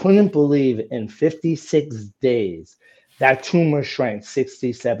 because they couldn't believe in 56 days that tumor shrank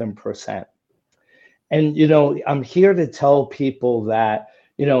 67%. And, I'm here to tell people that,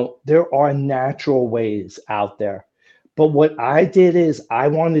 there are natural ways out there. But what I did is I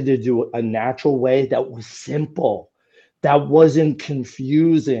wanted to do a natural way that was simple, that wasn't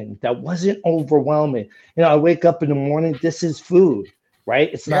confusing, that wasn't overwhelming. I wake up in the morning, this is food,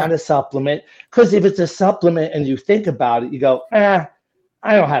 right? It's not a supplement. Because if it's a supplement and you think about it, you go, I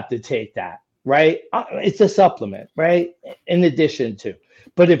don't have to take that, right? It's a supplement, right? In addition to.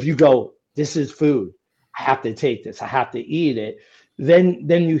 But if you go, this is food, I have to take this, I have to eat it, then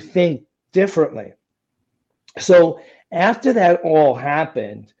you think differently. So after that all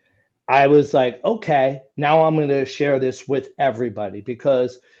happened, I was like, okay, now I'm going to share this with everybody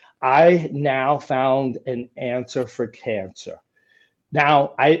because I now found an answer for cancer.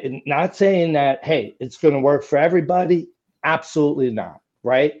 Now, I'm not saying that, hey, it's going to work for everybody. Absolutely not,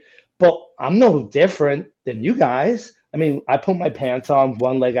 right? But I'm no different than you guys. I mean, I put my pants on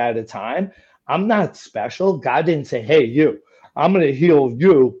one leg at a time. I'm not special. God didn't say, hey, I'm going to heal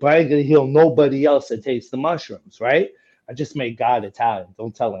you, but I ain't going to heal nobody else that takes the mushrooms, right? I just made God Italian.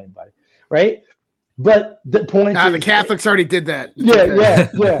 Don't tell anybody, right? But the point is, the Catholics already did that. Yeah.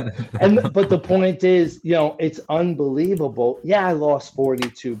 But the point is, it's unbelievable. Yeah, I lost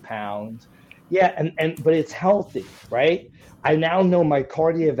 42 pounds. Yeah, but it's healthy, right? I now know my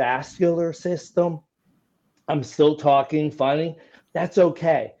cardiovascular system. I'm still talking funny. That's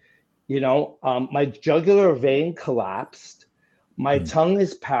okay. My jugular vein collapsed. My tongue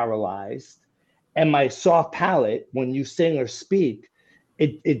is paralyzed. And my soft palate, when you sing or speak,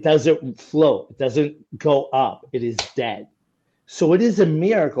 it doesn't float. It doesn't go up. It is dead. So it is a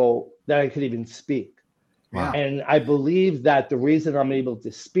miracle that I could even speak. Wow. And I believe that the reason I'm able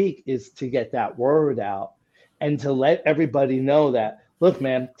to speak is to get that word out and to let everybody know that, look,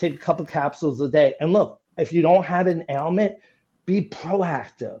 man, take a couple capsules a day. And look, if you don't have an ailment, be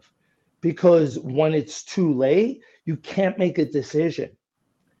proactive. Because when it's too late, you can't make a decision.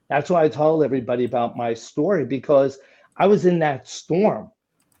 That's why I told everybody about my story, because I was in that storm,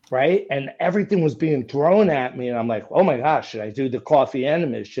 right? And everything was being thrown at me. And I'm like, oh my gosh, should I do the coffee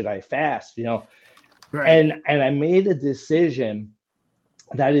enemas? Should I fast? Right. And I made a decision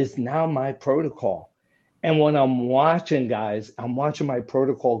that is now my protocol. And when I'm watching, guys, I'm watching my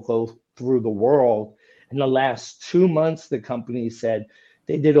protocol go through the world. In the last 2 months, the company said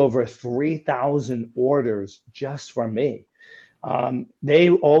they did over 3,000 orders just for me. They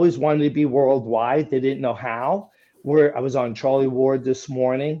always wanted to be worldwide. They didn't know how. where I was on Charlie Ward this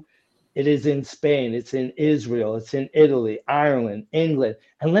morning. It is in Spain, it's in Israel, it's in Italy, Ireland, England.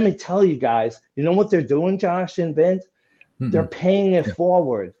 And let me tell you guys, you know what they're doing, Josh and Vince? They're paying it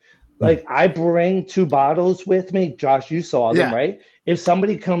forward. Like I bring 2 bottles with me. Josh, you saw them, right? If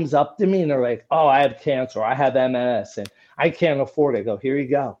somebody comes up to me and they're like, oh, I have cancer, I have MS, and I can't afford it, I go, here you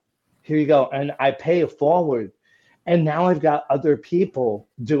go. Here you go. And I pay it forward. And now I've got other people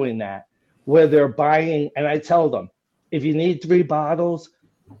doing that where they're buying, and I tell them, if you need 3 bottles,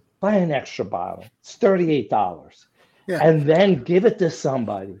 buy an extra bottle. It's $38. And then give it to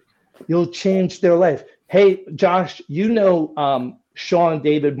somebody. You'll change their life. Hey, Josh, you know Sean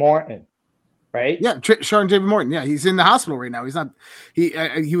David Martin, right? Yeah, Sean David Martin. Yeah, he's in the hospital right now. He's not.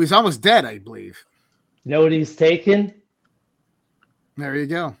 He was almost dead, I believe. You know what he's taken? There you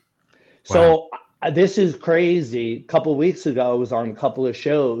go. So this is crazy. A couple of weeks ago, I was on a couple of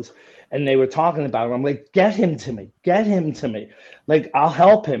shows, and they were talking about it. I'm like, get him to me. Get him to me. Like, I'll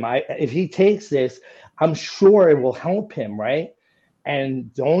help him. If he takes this, I'm sure it will help him, right?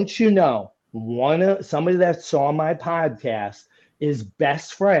 And don't you know, somebody that saw my podcast is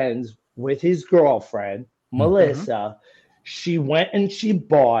best friends with his girlfriend, Melissa. She went and she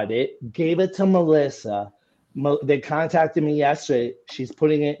bought it, gave it to Melissa. They contacted me yesterday. She's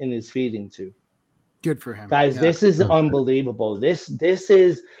putting it in his feeding tube. Good for him. Guys, this is unbelievable. This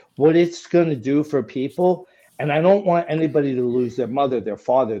is what it's going to do for people. And I don't want anybody to lose their mother, their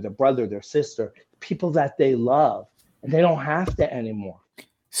father, their brother, their sister, people that they love. And they don't have to anymore.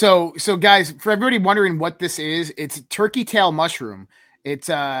 So guys, for everybody wondering what this is, it's turkey tail mushroom. It's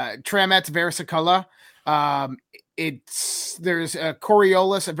Trametes versicolor. There's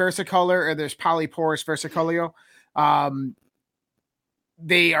Coriolis versicolor, or there's Polyporus versicolio.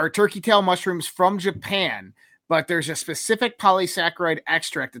 They are turkey tail mushrooms from Japan, but there's a specific polysaccharide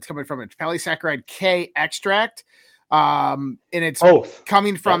extract that's coming from it. Polysaccharide K extract. And it's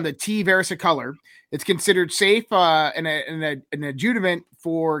coming from the T versicolor. It's considered safe and an adjuvant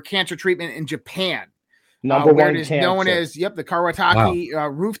for cancer treatment in Japan. Number one, it is cancer. Known as the Kawataki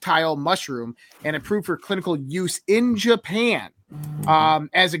roof tile mushroom, and approved for clinical use in Japan.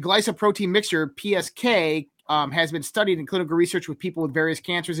 As a glycoprotein mixture, PSK has been studied in clinical research with people with various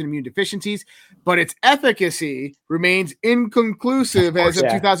cancers and immune deficiencies, but its efficacy remains inconclusive as of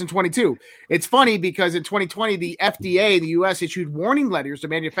 2022. It's funny because in 2020, the FDA in the U.S. issued warning letters to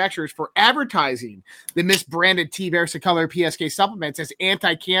manufacturers for advertising the misbranded T versicolor PSK supplements as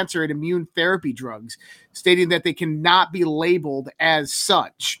anti-cancer and immune therapy drugs, stating that they cannot be labeled as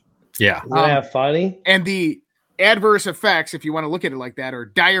such. Yeah. Isn't that funny? And the adverse effects, if you want to look at it like that, are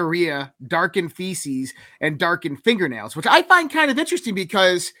diarrhea, darkened feces, and darkened fingernails, which I find kind of interesting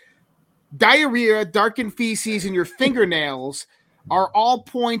because diarrhea, darkened feces, and your fingernails are all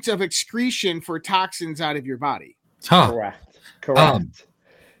points of excretion for toxins out of your body. Correct. Fantastic.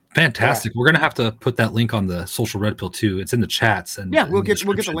 Correct. We're going to have to put that link on the Social Red Pill too. It's in the chats. And we'll get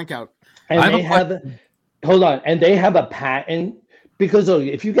the link out. And they have a patent. Because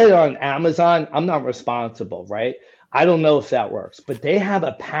if you get it on Amazon, I'm not responsible, right? I don't know if that works. But they have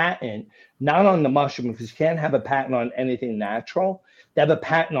a patent, not on the mushroom, because you can't have a patent on anything natural. They have a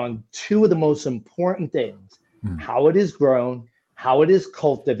patent on 2 of the most important things, how it is grown, how it is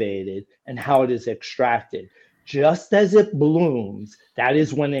cultivated, and how it is extracted. Just as it blooms, that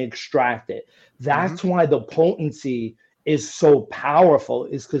is when they extract it. That's why the potency is so powerful,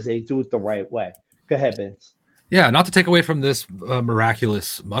 is because they do it the right way. Go ahead, Vince. Yeah, not to take away from this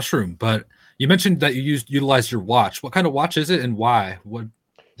miraculous mushroom, but you mentioned that you utilized your watch. What kind of watch is it, and why? What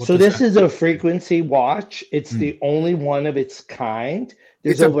so this is a frequency watch. It's the only one of its kind.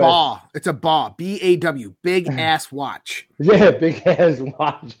 It's a BAW. It's a BAW. BAW. Big ass watch. Yeah, big ass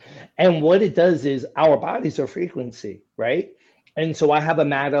watch. And what it does is our bodies are frequency, right? And so I have a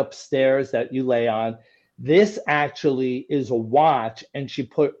mat upstairs that you lay on. This actually is a watch, and she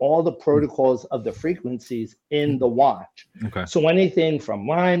put all the protocols of the frequencies in the watch. Okay. So anything from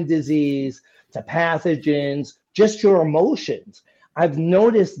Lyme disease to pathogens, just your emotions. I've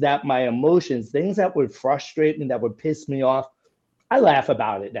noticed that my emotions, things that would frustrate me, that would piss me off, I laugh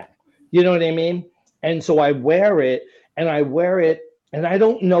about it now. You know what I mean? And so I wear it, and I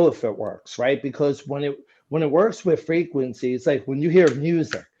don't know if it works, right? Because when it works with frequency, it's like when you hear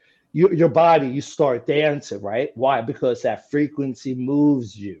music, your body, you start dancing, right? Why? Because that frequency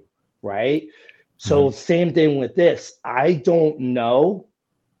moves you, right? So same thing with this. I don't know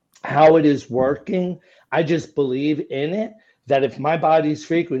how it is working. I just believe in it, that if my body's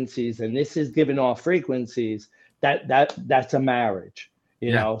frequencies and this is giving off frequencies, that's a marriage,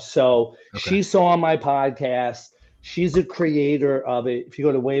 you know? So she saw my podcast. She's a creator of it. If you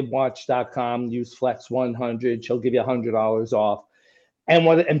go to wavewatch.com, use Flex100, she'll give you $100 off.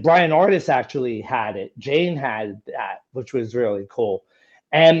 And Brian Artis actually had it. Jane had that, which was really cool.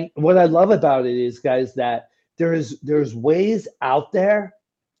 And what I love about it is, guys, that there's ways out there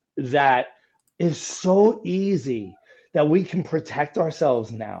that is so easy that we can protect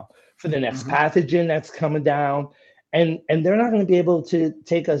ourselves now for the next pathogen that's coming down. And they're not going to be able to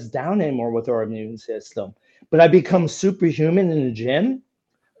take us down anymore with our immune system. But I become superhuman in the gym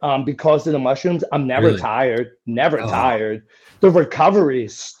because of the mushrooms. I'm never tired, tired. The recovery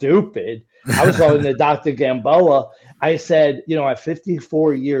is stupid. I was talking to Dr. Gamboa. I said, at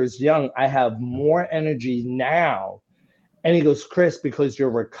 54 years young, I have more energy now. And he goes, Chris, because your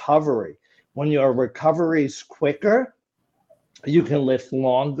recovery, when your recovery is quicker, you can lift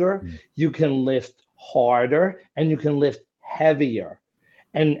longer, you can lift harder, and you can lift heavier.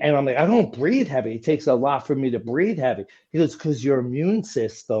 And I'm like, I don't breathe heavy. It takes a lot for me to breathe heavy. He goes, because your immune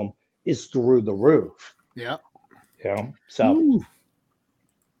system is through the roof. Yeah. So. Ooh.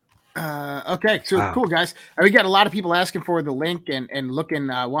 Okay, so cool, guys. We got a lot of people asking for the link and looking,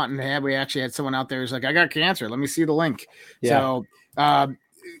 wanting to have. We actually had someone out there who's like, I got cancer. Let me see the link. Yeah. So,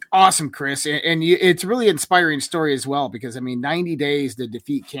 awesome, Chris. And it's a really inspiring story as well, because 90 days to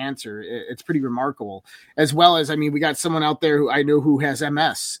defeat cancer, it's pretty remarkable. As well as, we got someone out there who I know who has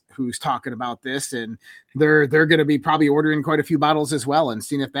MS who's talking about this, and they're going to be probably ordering quite a few bottles as well and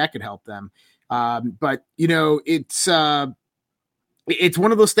seeing if that could help them. But it's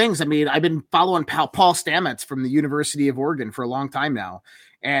one of those things. I've been following Paul Stamets from the University of Oregon for a long time now.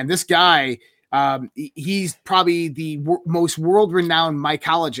 And this guy, he's probably the most world-renowned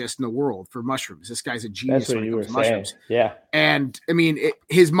mycologist in the world for mushrooms. This guy's a genius. That's what you were saying. Mushrooms. Yeah. And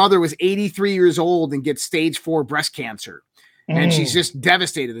his mother was 83 years old and gets stage 4 breast cancer. And she's just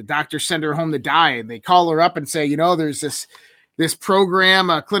devastated. The doctors send her home to die. And they call her up and say, there's this program,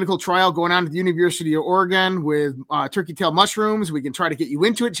 a clinical trial going on at the University of Oregon with turkey tail mushrooms. We can try to get you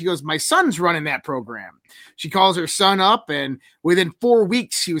into it. She goes, my son's running that program. She calls her son up, and within 4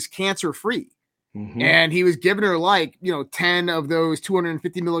 weeks, she was cancer-free. And he was giving her 10 of those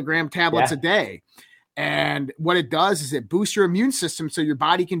 250 milligram tablets a day. And what it does is it boosts your immune system so your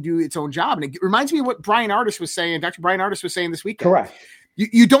body can do its own job. And it reminds me of what Brian Artis was saying, Dr. Brian Artis was saying this weekend. Correct.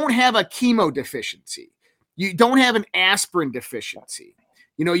 You don't have a chemo deficiency. You don't have an aspirin deficiency.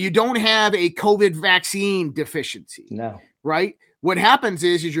 You don't have a COVID vaccine deficiency. No. Right? What happens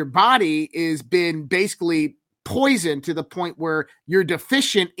is your body has been basically poisoned to the point where you're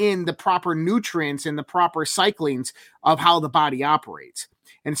deficient in the proper nutrients and the proper cyclings of how the body operates.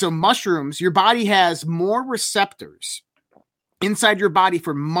 And so mushrooms, your body has more receptors inside your body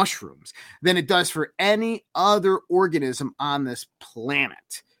for mushrooms than it does for any other organism on this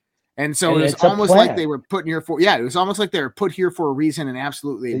planet. And so it was almost like they were put here for, it was almost like they were put here for a reason, and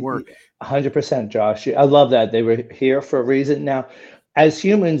absolutely it worked. 100%, Josh. I love that. They were here for a reason. Now, as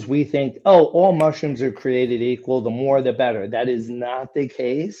humans, we think, all mushrooms are created equal. The more, the better. That is not the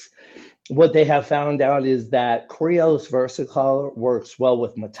case. What they have found out is that Creos versicolor works well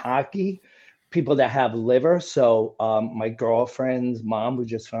with maitake, people that have liver. So my girlfriend's mom, who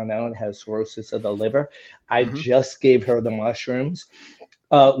just found out, has cirrhosis of the liver. I just gave her the mushrooms.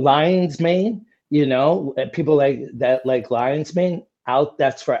 Lion's mane, people like lion's mane,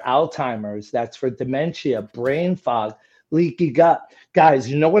 that's for Alzheimer's, that's for dementia, brain fog, leaky gut.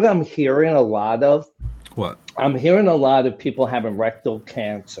 Guys, you know what I'm hearing a lot of? What? I'm hearing a lot of people having rectal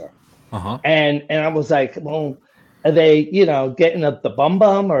cancer. And I was like, well, are they, getting up the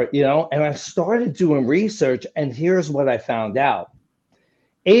bum or, and I started doing research, and here's what I found out.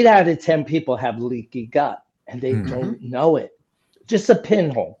 8 out of 10 people have leaky gut, and they don't know it. Just a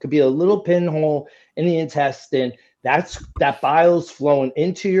pinhole. Could be a little pinhole in the intestine. That bile's flowing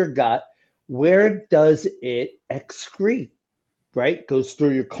into your gut. Where does it excrete? Right? Goes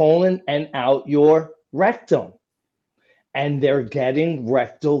through your colon and out your rectum. And they're getting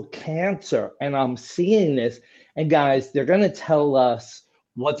rectal cancer. And I'm seeing this. And guys, they're going to tell us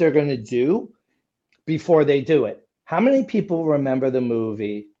what they're going to do before they do it. How many people remember the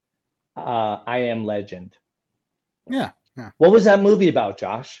movie I Am Legend? Yeah. What was that movie about,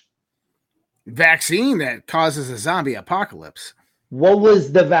 Josh? Vaccine that causes a zombie apocalypse. What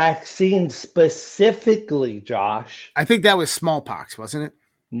was the vaccine specifically, Josh? I think that was smallpox, wasn't it?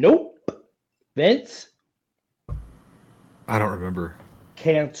 Nope. Vince? I don't remember.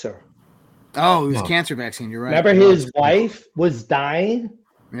 Cancer. Oh, it was cancer vaccine. You're right. Remember his wife was dying?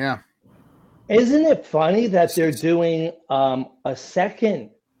 Yeah. Isn't it funny that they're doing a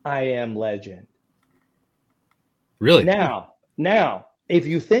second I Am Legend? Really? Now, if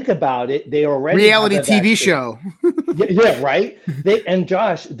you think about it, they already reality TV show. yeah, right. And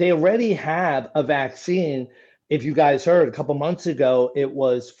Josh, they already have a vaccine. If you guys heard a couple months ago, it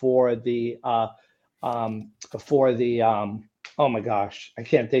was for the oh my gosh, I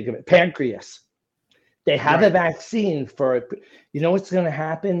can't think of it. Pancreas. They have a vaccine for it. You know what's going to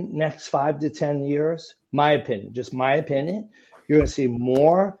happen next 5 to 10 years? My opinion, just my opinion. You're going to see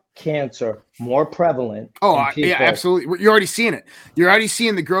more cancer, more prevalent. Oh, yeah, absolutely. You're already seeing it. You're already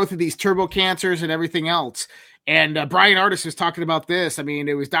seeing the growth of these turbo cancers and everything else. And Brian Ardis was talking about this. I mean,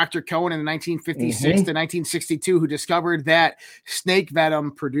 it was Dr. Cohen in 1956 to 1962 who discovered that snake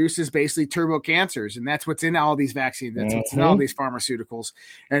venom produces basically turbo cancers. And that's what's in all these vaccines. That's what's in all these pharmaceuticals.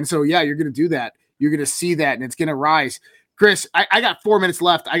 And so, yeah, you're going to do that. You're going to see that, and it's going to rise. Chris, I got 4 minutes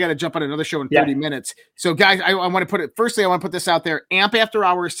left. I got to jump on another show in 30 minutes. So, guys, I want to put it – firstly, I want to put this out there. AMP After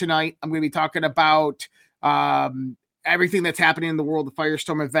Hours tonight. I'm going to be talking about everything that's happening in the world, the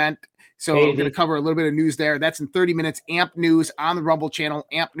Firestorm event. So I'm going to cover a little bit of news there. That's in 30 minutes. AMP News on the Rumble channel,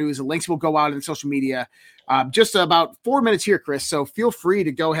 AMP News. The links will go out in social media. Just about 4 minutes here, Chris. So feel free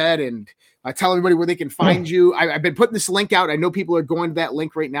to go ahead and tell everybody where they can find you. I've been putting this link out. I know people are going to that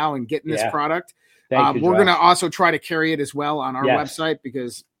link right now and getting this product. We're going to also try to carry it as well on our website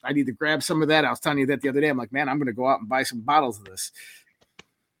because I need to grab some of that. I was telling you that the other day. I'm like, man, I'm going to go out and buy some bottles of this.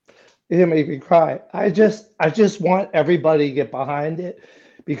 It made me cry. I just want everybody to get behind it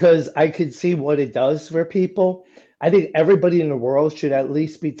because I could see what it does for people. I think everybody in the world should at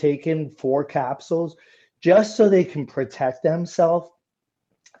least be taking 4 capsules just so they can protect themselves.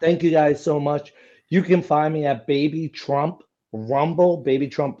 Thank you guys so much. You can find me at Baby Trump Rumble,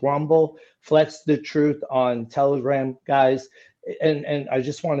 Flex the Truth on Telegram, guys. And I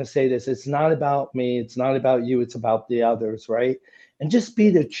just want to say this. It's not about me. It's not about you. It's about the others, right? And just be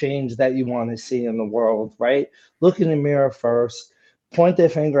the change that you want to see in the world, right? Look in the mirror first. Point the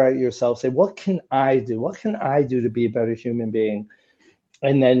finger at yourself. Say, what can I do? What can I do to be a better human being?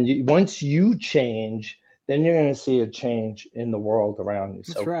 And then once you change, then you're going to see a change in the world around you.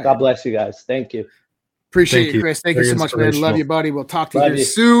 So God bless you guys. Thank you. Appreciate you, Chris. Thank you so much, man. Love you, buddy. We'll talk to you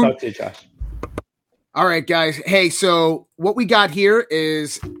soon. Talk to you, Josh. All right, guys. Hey, so what we got here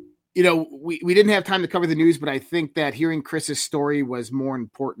is, we didn't have time to cover the news, but I think that hearing Chris's story was more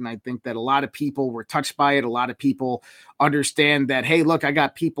important. I think that a lot of people were touched by it. A lot of people understand that, hey, look, I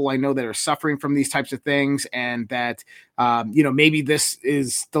got people I know that are suffering from these types of things, and that, maybe this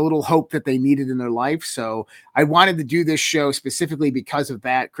is the little hope that they needed in their life. So I wanted to do this show specifically because of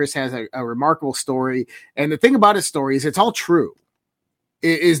that. Chris has a remarkable story. And the thing about his story is it's all true.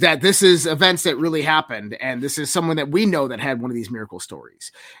 Is that this is events that really happened. And this is someone that we know that had one of these miracle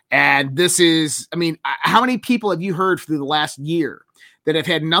stories. And this is, how many people have you heard through the last year that have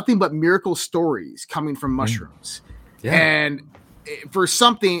had nothing but miracle stories coming from mushrooms? Yeah. And for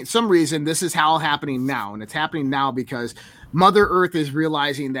some reason, this is how happening now. And it's happening now because Mother Earth is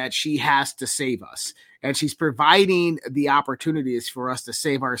realizing that she has to save us. And she's providing the opportunities for us to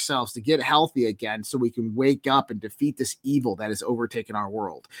save ourselves, to get healthy again so we can wake up and defeat this evil that has overtaken our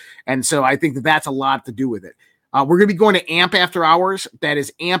world. And so I think that that's a lot to do with it. We're going to be going to AMP After Hours. That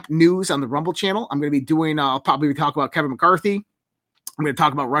is AMP News on the Rumble channel. I'm going to be doing, I'll probably talk about Kevin McCarthy. I'm going to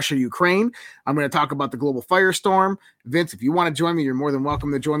talk about Russia, Ukraine. I'm going to talk about the global firestorm. Vince, if you want to join me, you're more than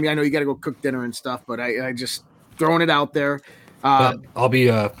welcome to join me. I know you got to go cook dinner and stuff, but I just throwing it out there. But I'll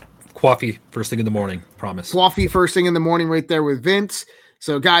be coffee first thing in the morning, promise. Coffee first thing in the morning right there with Vince.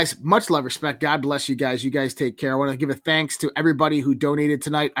 So, guys, much love, respect. God bless you guys. You guys take care. I want to give a thanks to everybody who donated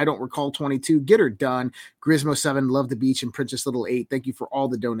tonight. I don't recall 22. Get her done. Grismo 7, Love the Beach, and Princess Little 8. Thank you for all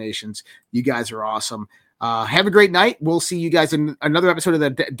the donations. You guys are awesome. Have a great night. We'll see you guys in another episode of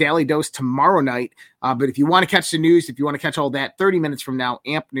the Daily Dose tomorrow night. But if you want to catch the news, if you want to catch all that, 30 minutes from now,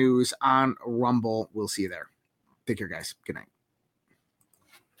 AMP News on Rumble. We'll see you there. Take care, guys. Good night.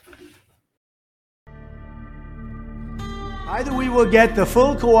 Either we will get the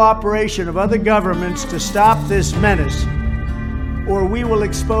full cooperation of other governments to stop this menace, or we will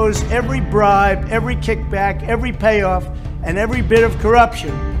expose every bribe, every kickback, every payoff, and every bit of corruption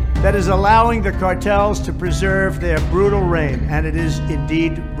that is allowing the cartels to preserve their brutal reign. And it is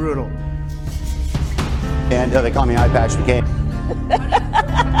indeed brutal. And they call me Eye Patch McCain.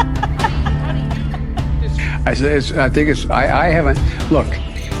 I haven't, look.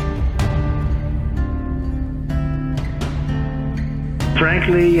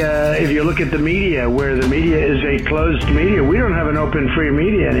 Frankly, if you look at the media, where the media is a closed media, we don't have an open, free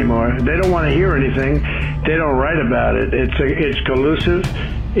media anymore. They don't want to hear anything. They don't write about it. It's collusive.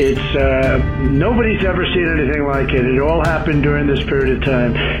 Nobody's ever seen anything like it. It all happened during this period of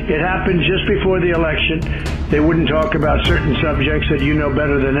time. It happened just before the election. They wouldn't talk about certain subjects that you know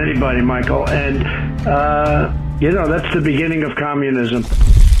better than anybody, Michael. And, that's the beginning of communism.